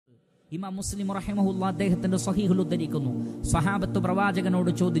ഇമാം മുസ്ലിം റഹിമഹുല്ലാ അദ്ദേഹത്തിന്റെ സ്വഹീഹിൽ ഉദ്ധരിക്കുന്നു, സ്വഹാബത്ത്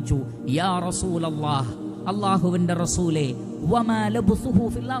പ്രവാചകനോട് ചോദിച്ചു, യാ റസൂലല്ലാഹ്, അല്ലാഹുവിന്റെ റസൂലേ, വമാ ലബ്സുഹു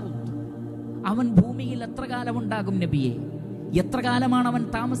ഫിൽ അർദ്, അവൻ ഭൂമിയിൽ എത്ര കാലം ഉണ്ടാകും നബിയെ? എത്ര കാലമാണ് അവൻ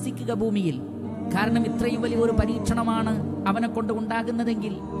താമസിക്കുക ഭൂമിയിൽ? കാരണം ഇത്രയും വലിയ ഒരു പരീക്ഷണമാണ് അവനെ കൊണ്ട്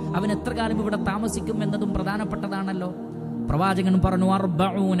ഉണ്ടാകുന്നതെങ്കിൽ അവൻ എത്ര കാലം ഇവിടെ താമസിക്കും എന്നതും പ്രധാനപ്പെട്ടതാണല്ലോ. പ്രവാചകൻ പറഞ്ഞു,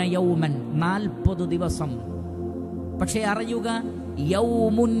 40 യൗമൻ, 40 ദിവസം. പക്ഷേ അറിയുക,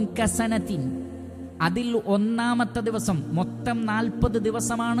 യൗമുൻ കസനത്തിൻ, അതിൽ ഒന്നാമത്തെ ദിവസം, മൊത്തം 40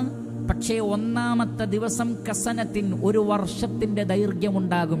 ദിവസമാണ്, പക്ഷേ ഒന്നാമത്തെ ദിവസം കസനത്തിൻ, ഒരു വർഷത്തിന്റെ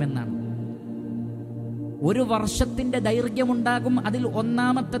ദൈർഘ്യമുണ്ടാകുമെന്നാണ്. ഒരു വർഷത്തിന്റെ ദൈർഘ്യമുണ്ടാകും അതിൽ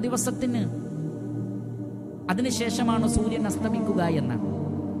ഒന്നാമത്തെ ദിവസത്തിന്. അതിനുശേഷമാണ് സൂര്യൻ അസ്തമിക്കുക എന്നാണ്.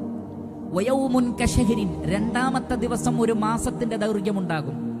 വയൗമുൻ കശഹരിൻ, രണ്ടാമത്തെ ദിവസം ഒരു മാസത്തിന്റെ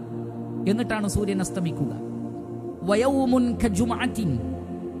ദൈർഘ്യമുണ്ടാകും, എന്നിട്ടാണ് സൂര്യൻ അസ്തമിക്കുക. വയൗമുൻ കജുമഅത്തിൻ,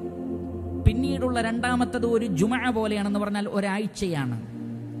 പിന്നീടുള്ള രണ്ടാമത്തത് ഒരു ജുമഅ പോലെയാണെന്ന് പറഞ്ഞാൽ ഒരാഴ്ചയാണ്.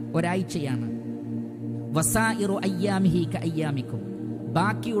 വസായിറു അയ്യാമിഹി കഅയ്യാമിക്കും,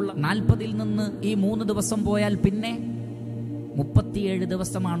 ബാക്കിയുള്ള 40-ൽ നിന്ന് ഈ 3 ദിവസം പോയാൽ പിന്നെ 37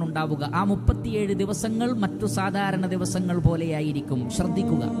 ദിവസമാണ് ഉണ്ടാവുക. ആ 37 ദിവസങ്ങൾ മറ്റു സാധാരണ ദിവസങ്ങൾ പോലെയായിരിക്കും.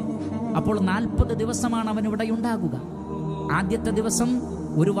 ശ്രദ്ധിക്കുക, അപ്പോൾ 40 ദിവസമാണ് അവൻ ഇവിടെ ഉണ്ടാകുക. ആദ്യത്തെ ദിവസം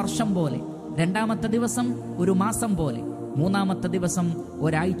ഒരു വർഷം പോലെ, രണ്ടാമത്തെ ദിവസം ഒരു മാസം പോലെ, മൂന്നാമത്തെ ദിവസം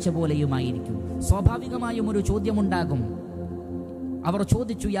ഒരാഴ്ച പോലെയുമായിരിക്കും. സ്വാഭാവികമായും ഒരു ചോദ്യമുണ്ടാകും. അവർ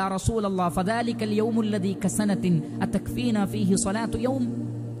ചോദിച്ചു, യാ റസൂലല്ലാഹ്, ഫദാലിക്കൽ യൗമുല്ലദീ കസനത്തിൻ അതക്ഫീനാ ഫീഹി സ്വലാത്തു യൗം,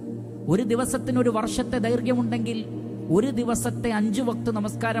 ഒരു ദിവസത്തിന് ഒരു വർഷത്തെ ദൈർഘ്യമുണ്ടെങ്കിൽ ഒരു ദിവസത്തെ 5 വക്ത്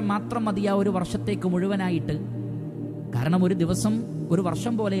നമസ്കാരം മാത്രം മതിയാ ഒരു വർഷത്തേക്ക് മുഴുവനായിട്ട്? കാരണം ഒരു ദിവസം ഒരു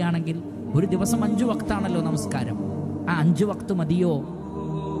വർഷം പോലെയാണെങ്കിൽ ഒരു ദിവസം 5 വക്താണല്ലോ നമസ്കാരം. ആ 5 വക്ത് മതിയോ?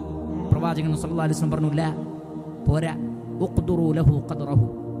 പ്രവാചകൻ സല്ലല്ലാഹു അലൈഹി വസല്ലം പറഞ്ഞു, ലാ, പോരാ, ഉഖ്ദുറു ലഹു ഖദ്റഹു,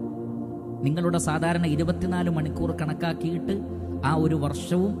 നിങ്ങളുടെ സാധാരണ 24 മണിക്കൂർ കണക്കാക്കിയിട്ട് ആ ഒരു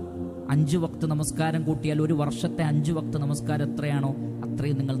വർഷവും 5 വക്ത് നമസ്കാരം കൂട്ടിയാൽ ഒരു വർഷത്തെ 5 വക്ത് നമസ്കാരം എത്രയാണോ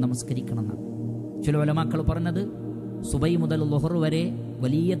അത്രയും നിങ്ങൾ നമസ്കരിക്കണം എന്നാണ്. ചില ഉലമാക്കൾ പറഞ്ഞത്, സുബൈ മുതൽ ളുഹർ വരെ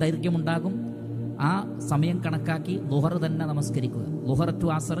വലിയ ദൈർഘ്യമുണ്ടാകും. ആ സമയം കണക്കാക്കി ളുഹർ തന്നെ നമസ്കരിക്കുക. ളുഹർ ടു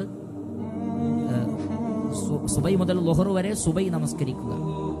അസർ, സുബൈ മുതൽ ളുഹർ വരെ സുബൈ നമസ്കരിക്കുക.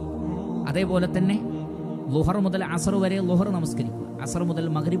 അതേപോലെ തന്നെ ളുഹർ മുതൽ അസർ വരെ ളുഹർ നമസ്കരിക്കുക. അസർ മുതൽ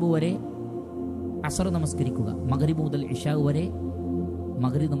മഗ്രിബ് വരെ അസർ നമസ്കരിക്കുക. മഗ്രിബ് മുതൽ ഇശാ വരെ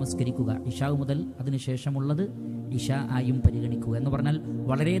മഗ്രിബ് നമസ്കരിക്കുക. ഇശാ മുതൽ അതിനുശേഷമുള്ളത് ഇശാ ആയും പരിഗണിക്കുക. എന്ന് പറഞ്ഞാൽ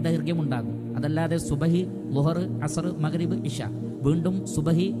വളരെ ദൈർഘ്യമുണ്ടാകും. അതല്ലാതെ സുബഹി, ളുഹർ, അസർ, മഗ്രിബ്, ഇശ, വീണ്ടും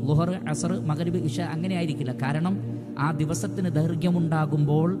സുബഹി, ളുഹർ, അസർ, മഗ്രിബ്, ഇശ അങ്ങനെ ആയിരിക്കില്ല. കാരണം ആ ദിവസത്തിന്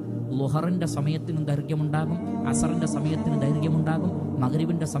ദൈർഘ്യമുണ്ടാകുമ്പോൾ ളുഹറിന്റെ സമയത്തിന് ദൈർഘ്യമുണ്ടാകും, അസറിന്റെ സമയത്തിന് ദൈർഘ്യമുണ്ടാകും,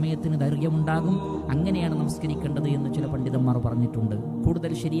 മഗ്രിബിന്റെ സമയത്തിന് ദൈർഘ്യമുണ്ടാകും. അങ്ങനെയാണ് നമസ്കരിക്കേണ്ടത് എന്ന് ചില പണ്ഡിതന്മാർ പറഞ്ഞിട്ടുണ്ട്.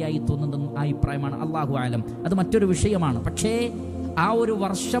 കൂടുതൽ ശരിയായി തോന്നുന്ന ആ അഭിപ്രായമാണ്, അല്ലാഹു ആലം, അത് മറ്റൊരു വിഷയമാണ്. പക്ഷേ ആ ഒരു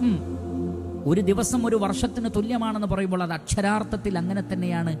വർഷം, ഒരു ദിവസം ഒരു വർഷത്തിന് തുല്യമാണെന്ന് പറയുമ്പോൾ അത് അക്ഷരാർത്ഥത്തിൽ അങ്ങനെ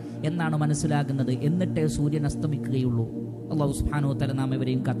തന്നെയാണ് എന്നാണ് മനസ്സിലാകുന്നത്. എന്നിട്ടേ സൂര്യൻ അസ്തമിക്കുകയുള്ളൂ. അല്ലാഹു സുബ്ഹാനഹു വ തആല നാം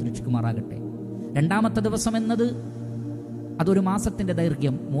ഇവരെയും കാത്തുരക്ഷിക്കുമാറാകട്ടെ. രണ്ടാമത്തെ ദിവസം എന്നത് അതൊരു മാസത്തിന്റെ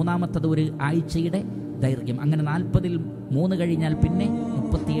ദൈർഘ്യം, മൂന്നാമത്തത് ഒരു ആഴ്ചയുടെ ദൈർഘ്യം. അങ്ങനെ 40-ൽ 3 കഴിഞ്ഞാൽ പിന്നെ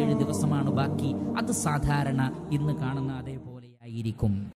 37 ദിവസമാണ് ബാക്കി. അത് സാധാരണ ഇന്ന് കാണുന്ന അതേപോലെ ആയിരിക്കും.